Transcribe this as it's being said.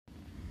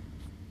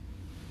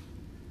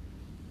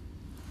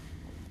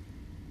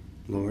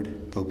Lord,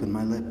 open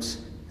my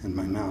lips, and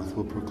my mouth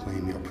will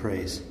proclaim your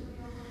praise.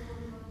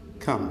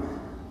 Come,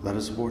 let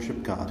us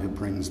worship God who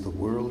brings the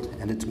world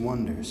and its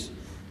wonders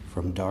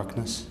from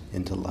darkness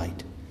into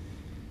light.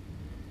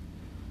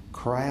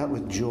 Cry out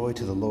with joy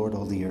to the Lord,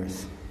 all the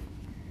earth.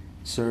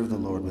 Serve the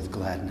Lord with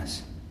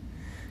gladness.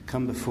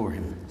 Come before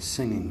him,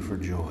 singing for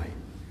joy.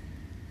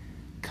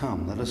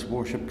 Come, let us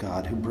worship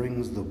God who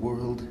brings the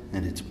world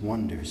and its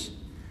wonders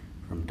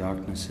from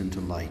darkness into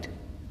light.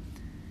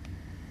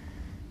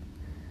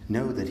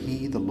 Know that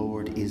he, the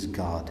Lord, is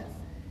God.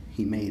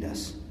 He made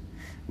us.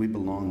 We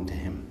belong to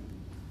him.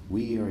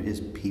 We are his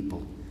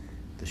people,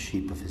 the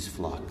sheep of his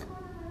flock.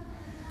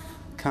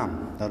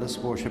 Come, let us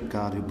worship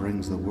God who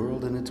brings the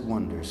world and its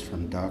wonders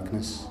from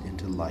darkness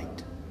into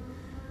light.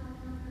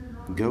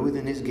 Go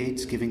within his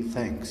gates giving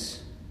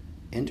thanks.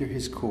 Enter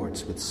his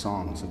courts with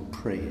songs of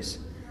praise.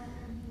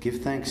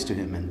 Give thanks to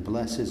him and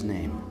bless his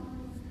name.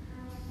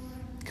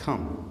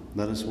 Come,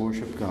 let us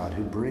worship God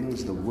who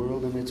brings the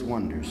world and its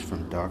wonders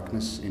from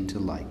darkness into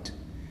light.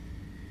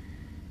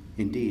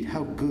 Indeed,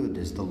 how good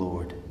is the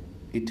Lord,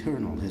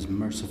 eternal his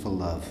merciful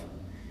love.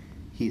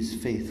 He is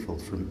faithful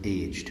from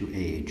age to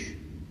age.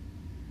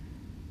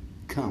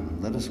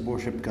 Come, let us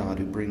worship God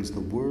who brings the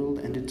world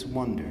and its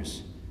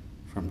wonders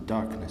from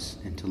darkness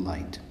into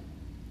light.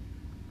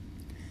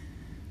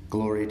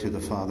 Glory to the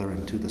Father,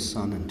 and to the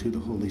Son, and to the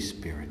Holy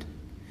Spirit,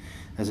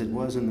 as it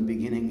was in the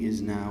beginning,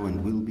 is now,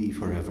 and will be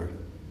forever.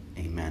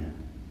 Amen.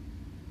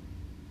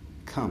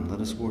 Come, let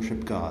us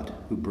worship God,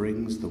 who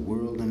brings the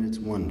world and its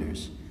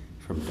wonders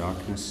from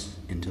darkness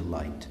into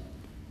light.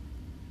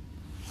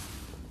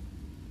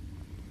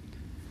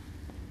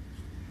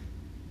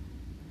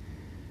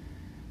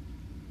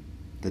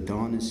 The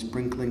dawn is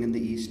sprinkling in the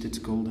east its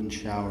golden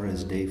shower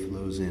as day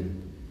flows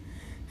in.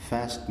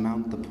 Fast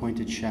mount the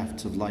pointed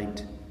shafts of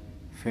light.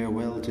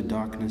 Farewell to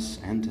darkness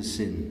and to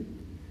sin.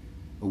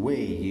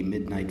 Away, ye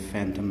midnight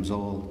phantoms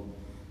all.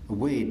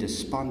 Away,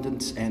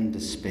 despondence and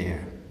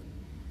despair.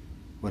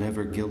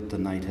 Whatever guilt the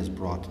night has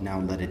brought,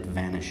 now let it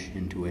vanish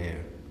into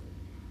air.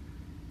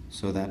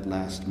 So that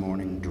last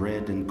morning,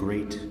 dread and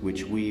great,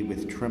 which we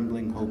with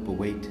trembling hope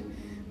await,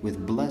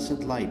 with blessed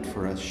light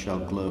for us shall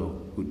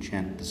glow, who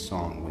chant the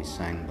song we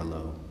sang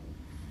below.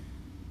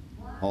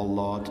 All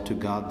laud to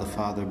God the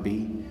Father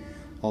be,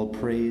 all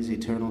praise,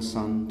 eternal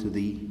Son, to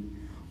thee,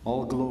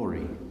 all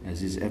glory,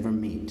 as is ever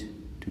meet,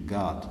 to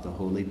God the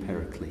Holy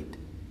Paraclete.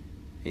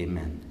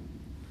 Amen.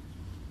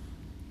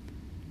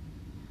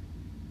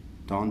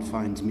 Dawn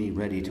finds me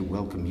ready to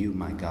welcome you,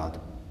 my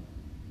God.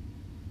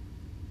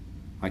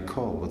 I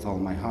call with all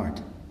my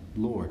heart,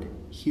 Lord,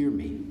 hear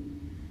me.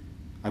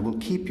 I will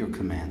keep your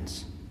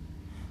commands.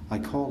 I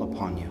call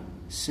upon you,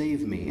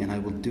 save me, and I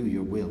will do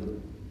your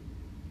will.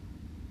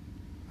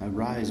 I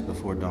rise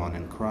before dawn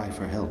and cry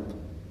for help.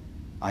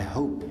 I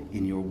hope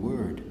in your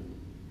word.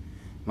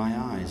 My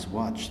eyes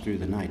watch through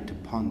the night to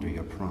ponder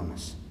your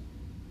promise.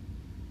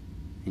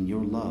 In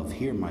your love,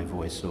 hear my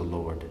voice, O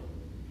Lord.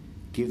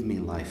 Give me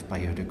life by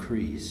your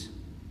decrees.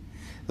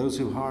 Those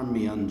who harm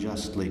me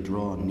unjustly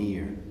draw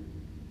near.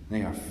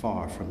 They are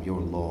far from your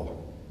law.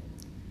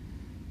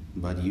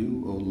 But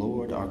you, O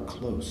Lord, are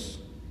close.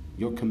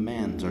 Your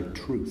commands are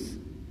truth.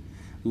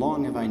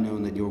 Long have I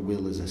known that your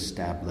will is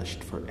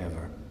established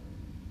forever.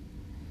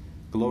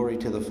 Glory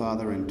to the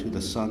Father, and to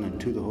the Son, and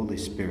to the Holy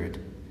Spirit,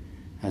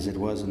 as it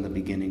was in the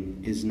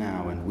beginning, is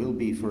now, and will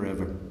be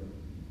forever.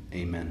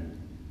 Amen.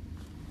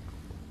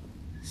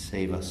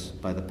 Save us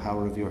by the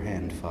power of your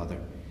hand, Father,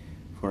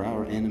 for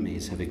our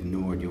enemies have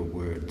ignored your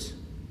words.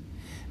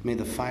 May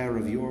the fire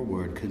of your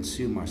word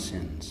consume our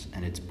sins,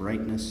 and its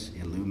brightness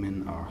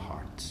illumine our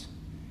hearts.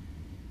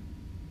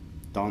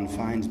 Dawn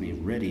finds me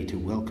ready to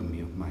welcome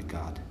you, my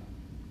God.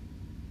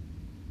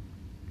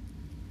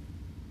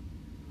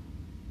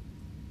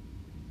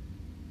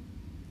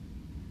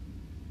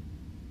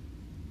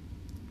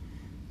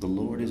 The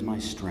Lord is my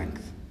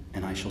strength,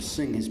 and I shall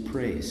sing his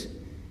praise,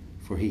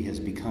 for he has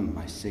become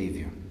my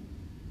Savior.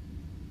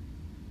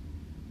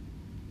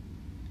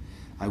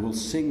 I will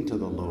sing to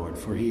the Lord,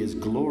 for he is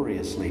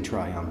gloriously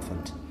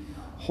triumphant.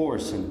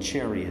 Horse and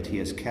chariot he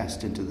has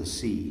cast into the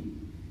sea.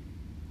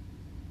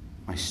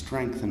 My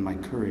strength and my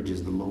courage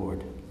is the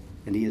Lord,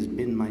 and he has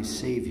been my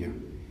Savior.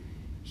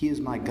 He is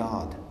my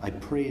God, I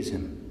praise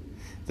him.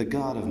 The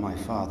God of my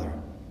father,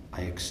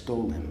 I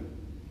extol him.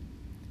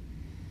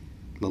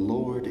 The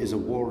Lord is a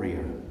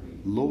warrior,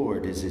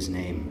 Lord is his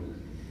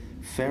name.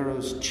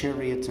 Pharaoh's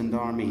chariots and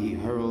army he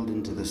hurled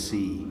into the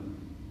sea.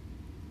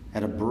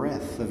 At a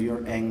breath of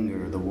your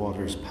anger the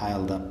waters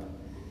piled up.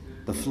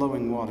 The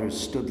flowing waters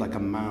stood like a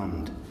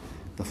mound.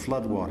 The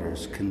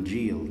floodwaters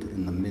congealed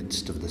in the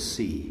midst of the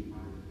sea.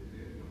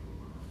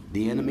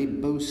 The enemy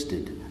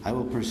boasted, I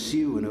will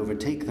pursue and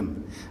overtake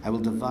them. I will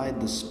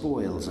divide the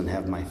spoils and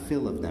have my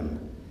fill of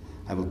them.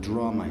 I will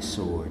draw my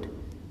sword.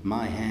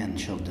 My hand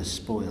shall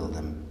despoil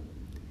them.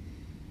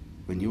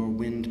 When your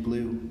wind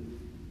blew,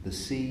 the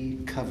sea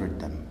covered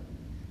them.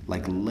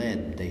 Like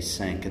lead they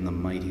sank in the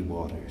mighty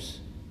waters.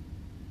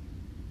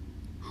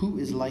 Who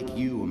is like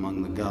you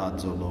among the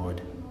gods, O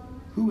Lord?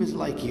 Who is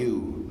like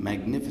you,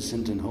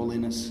 magnificent in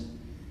holiness?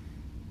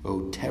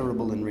 O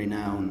terrible in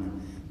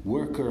renown,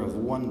 worker of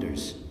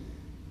wonders,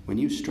 when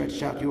you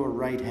stretched out your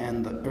right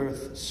hand, the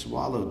earth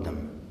swallowed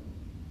them.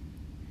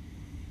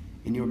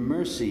 In your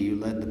mercy you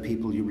led the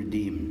people you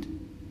redeemed.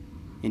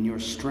 In your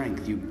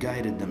strength you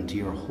guided them to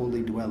your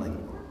holy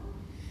dwelling,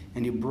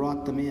 and you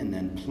brought them in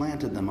and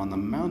planted them on the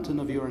mountain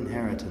of your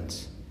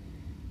inheritance,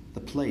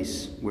 the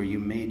place where you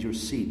made your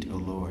seat, O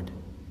Lord,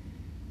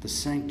 the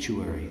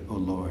sanctuary, O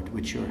Lord,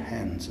 which your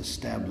hands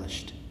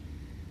established.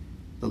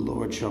 The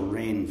Lord shall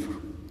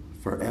reign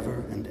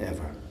forever and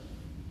ever.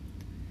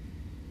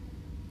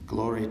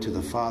 Glory to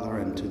the Father,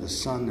 and to the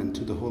Son, and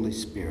to the Holy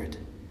Spirit,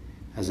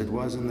 as it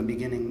was in the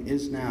beginning,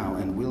 is now,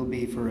 and will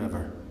be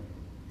forever.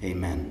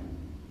 Amen.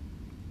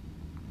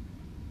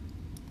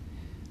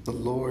 The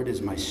Lord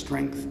is my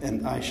strength,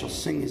 and I shall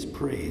sing his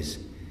praise,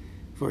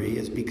 for he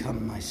has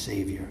become my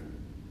Savior.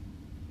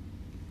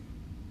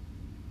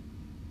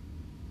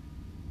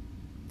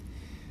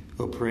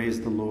 O praise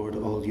the Lord,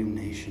 all you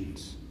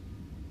nations.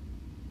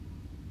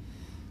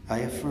 I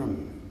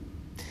affirm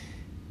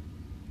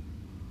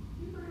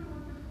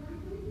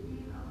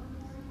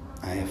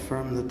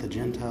that the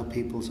Gentile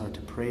peoples are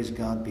to praise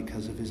God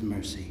because of his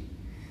mercy.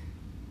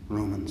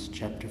 Romans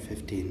chapter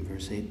 15,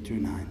 verse 8 through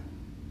 9.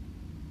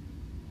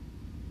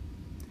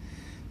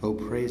 O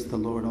praise the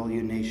Lord, all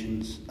you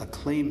nations.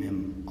 Acclaim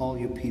him, all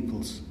you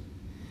peoples.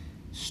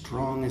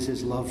 Strong is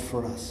his love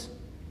for us.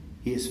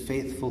 He is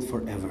faithful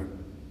forever.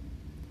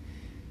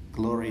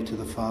 Glory to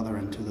the Father,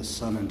 and to the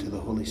Son, and to the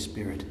Holy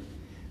Spirit,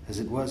 as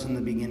it was in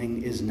the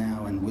beginning, is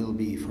now, and will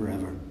be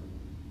forever.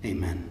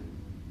 Amen.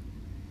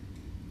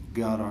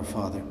 God our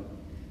Father,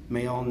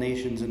 may all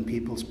nations and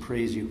peoples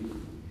praise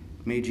you.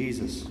 May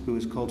Jesus, who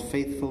is called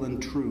faithful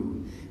and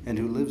true, and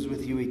who lives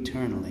with you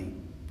eternally,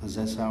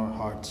 possess our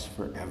hearts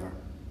forever.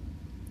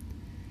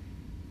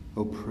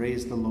 O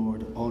praise the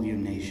Lord, all you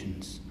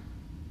nations.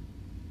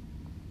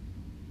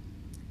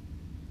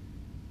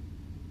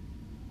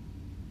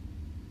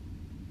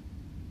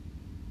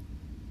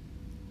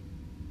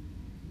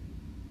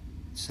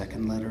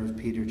 Second letter of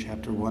Peter,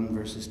 chapter 1,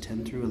 verses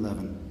 10 through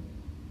 11.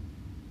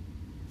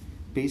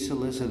 Be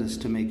solicitous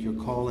to make your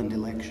call and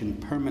election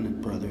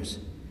permanent, brothers.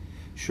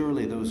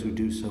 Surely those who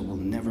do so will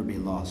never be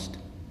lost.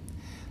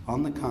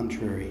 On the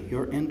contrary,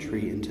 your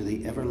entry into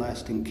the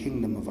everlasting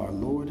kingdom of our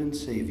Lord and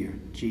Savior,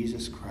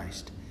 Jesus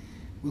Christ,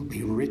 will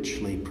be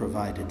richly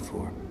provided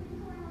for.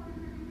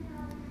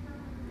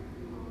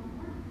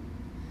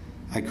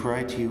 I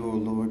cry to you, O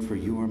Lord, for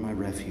you are my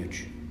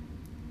refuge.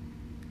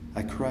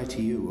 I cry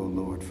to you, O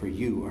Lord, for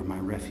you are my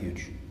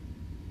refuge.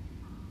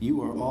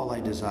 You are all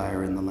I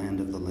desire in the land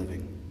of the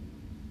living,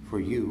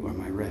 for you are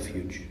my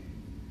refuge.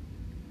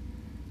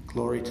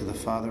 Glory to the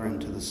Father,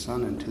 and to the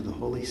Son, and to the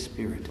Holy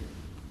Spirit.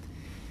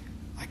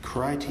 I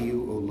cry to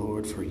you, O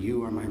Lord, for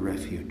you are my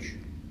refuge.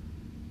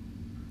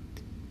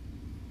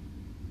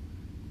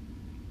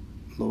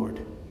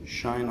 Lord,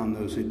 shine on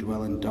those who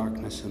dwell in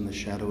darkness and the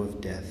shadow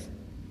of death.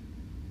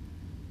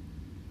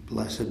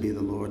 Blessed be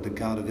the Lord, the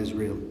God of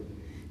Israel.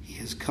 He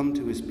has come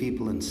to his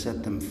people and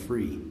set them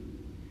free.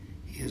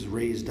 He has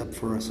raised up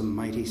for us a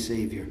mighty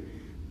Savior,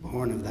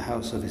 born of the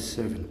house of his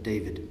servant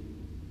David.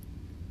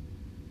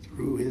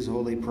 Through his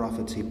holy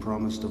prophets he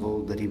promised of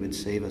old that he would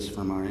save us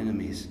from our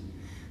enemies,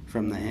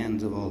 from the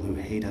hands of all who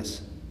hate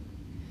us.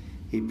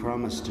 He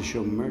promised to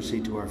show mercy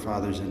to our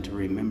fathers and to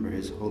remember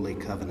his holy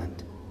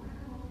covenant.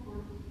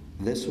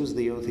 This was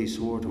the oath he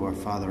swore to our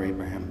father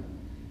Abraham,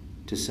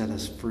 to set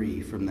us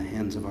free from the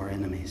hands of our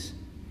enemies,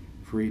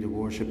 free to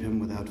worship him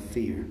without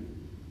fear,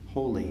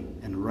 holy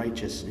and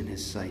righteous in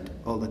his sight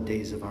all the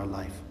days of our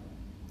life.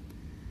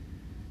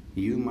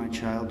 You, my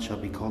child, shall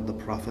be called the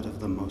prophet of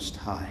the Most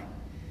High,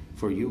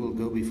 for you will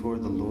go before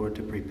the Lord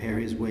to prepare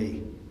his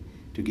way,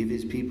 to give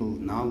his people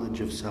knowledge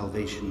of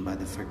salvation by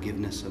the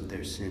forgiveness of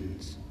their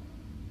sins.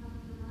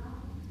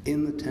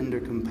 In the tender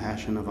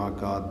compassion of our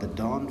God, the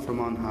dawn from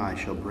on high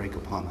shall break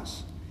upon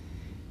us,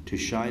 to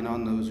shine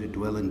on those who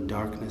dwell in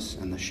darkness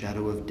and the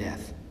shadow of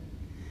death,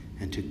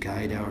 and to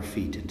guide our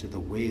feet into the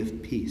way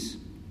of peace.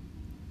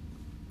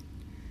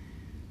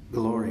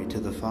 Glory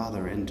to the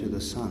Father, and to the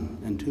Son,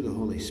 and to the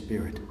Holy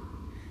Spirit,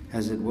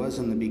 as it was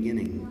in the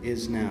beginning,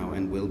 is now,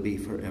 and will be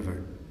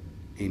forever.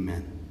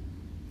 Amen.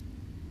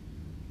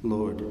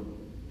 Lord,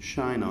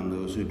 shine on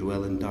those who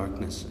dwell in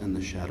darkness and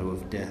the shadow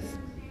of death.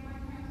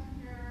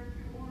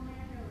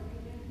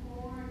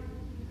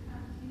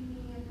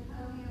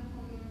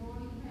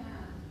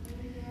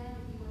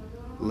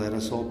 Let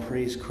us all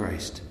praise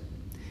Christ,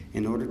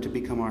 in order to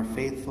become our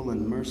faithful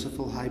and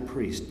merciful high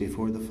priest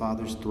before the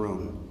Father's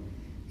throne.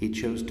 He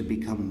chose to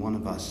become one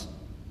of us,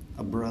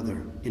 a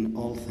brother in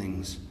all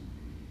things.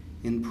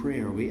 In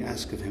prayer we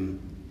ask of him,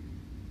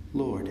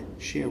 Lord,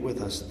 share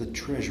with us the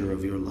treasure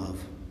of your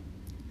love.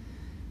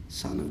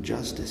 Son of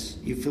justice,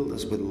 you filled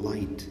us with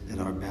light at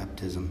our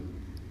baptism.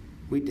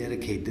 We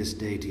dedicate this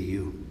day to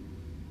you.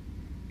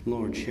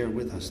 Lord, share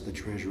with us the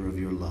treasure of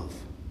your love.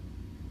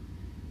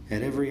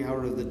 At every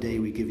hour of the day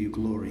we give you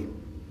glory.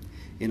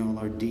 In all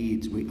our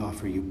deeds we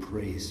offer you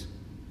praise.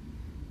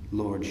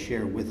 Lord,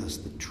 share with us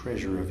the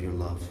treasure of your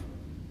love.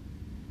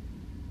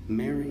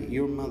 Mary,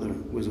 your mother,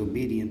 was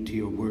obedient to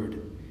your word.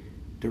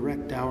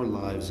 Direct our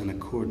lives in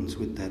accordance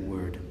with that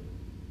word.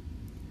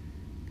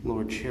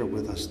 Lord, share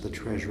with us the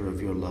treasure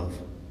of your love.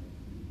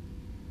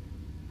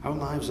 Our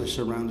lives are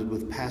surrounded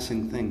with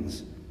passing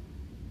things.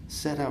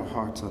 Set our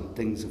hearts on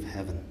things of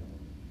heaven,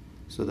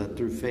 so that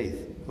through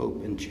faith,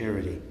 hope, and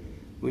charity,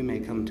 we may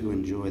come to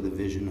enjoy the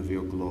vision of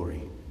your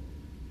glory.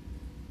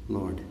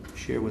 Lord,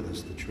 share with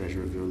us the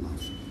treasure of your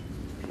love.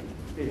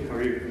 Hey, how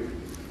are you?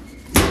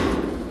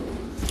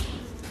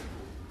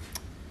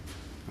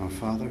 Our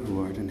Father,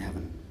 who art in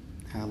heaven,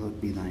 hallowed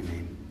be thy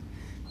name.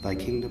 Thy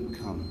kingdom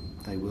come,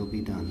 thy will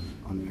be done,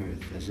 on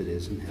earth as it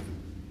is in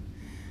heaven.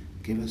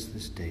 Give us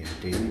this day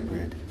our daily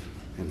bread,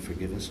 and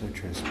forgive us our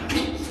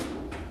trespasses,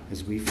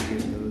 as we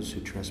forgive those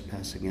who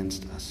trespass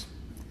against us.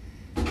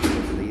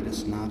 And lead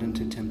us not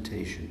into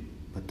temptation,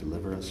 but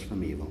deliver us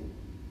from evil.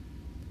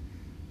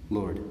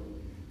 Lord,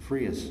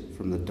 free us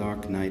from the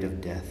dark night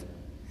of death.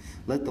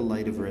 Let the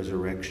light of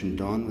resurrection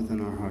dawn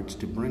within our hearts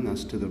to bring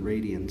us to the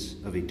radiance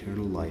of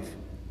eternal life.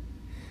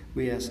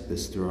 We ask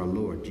this through our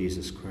Lord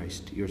Jesus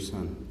Christ, your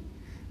Son,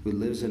 who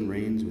lives and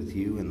reigns with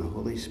you in the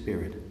Holy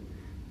Spirit,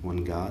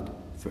 one God,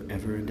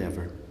 forever and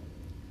ever.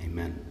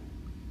 Amen.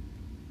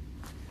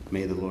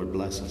 May the Lord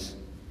bless us,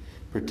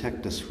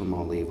 protect us from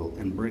all evil,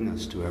 and bring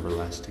us to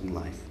everlasting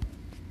life.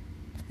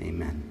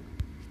 Amen.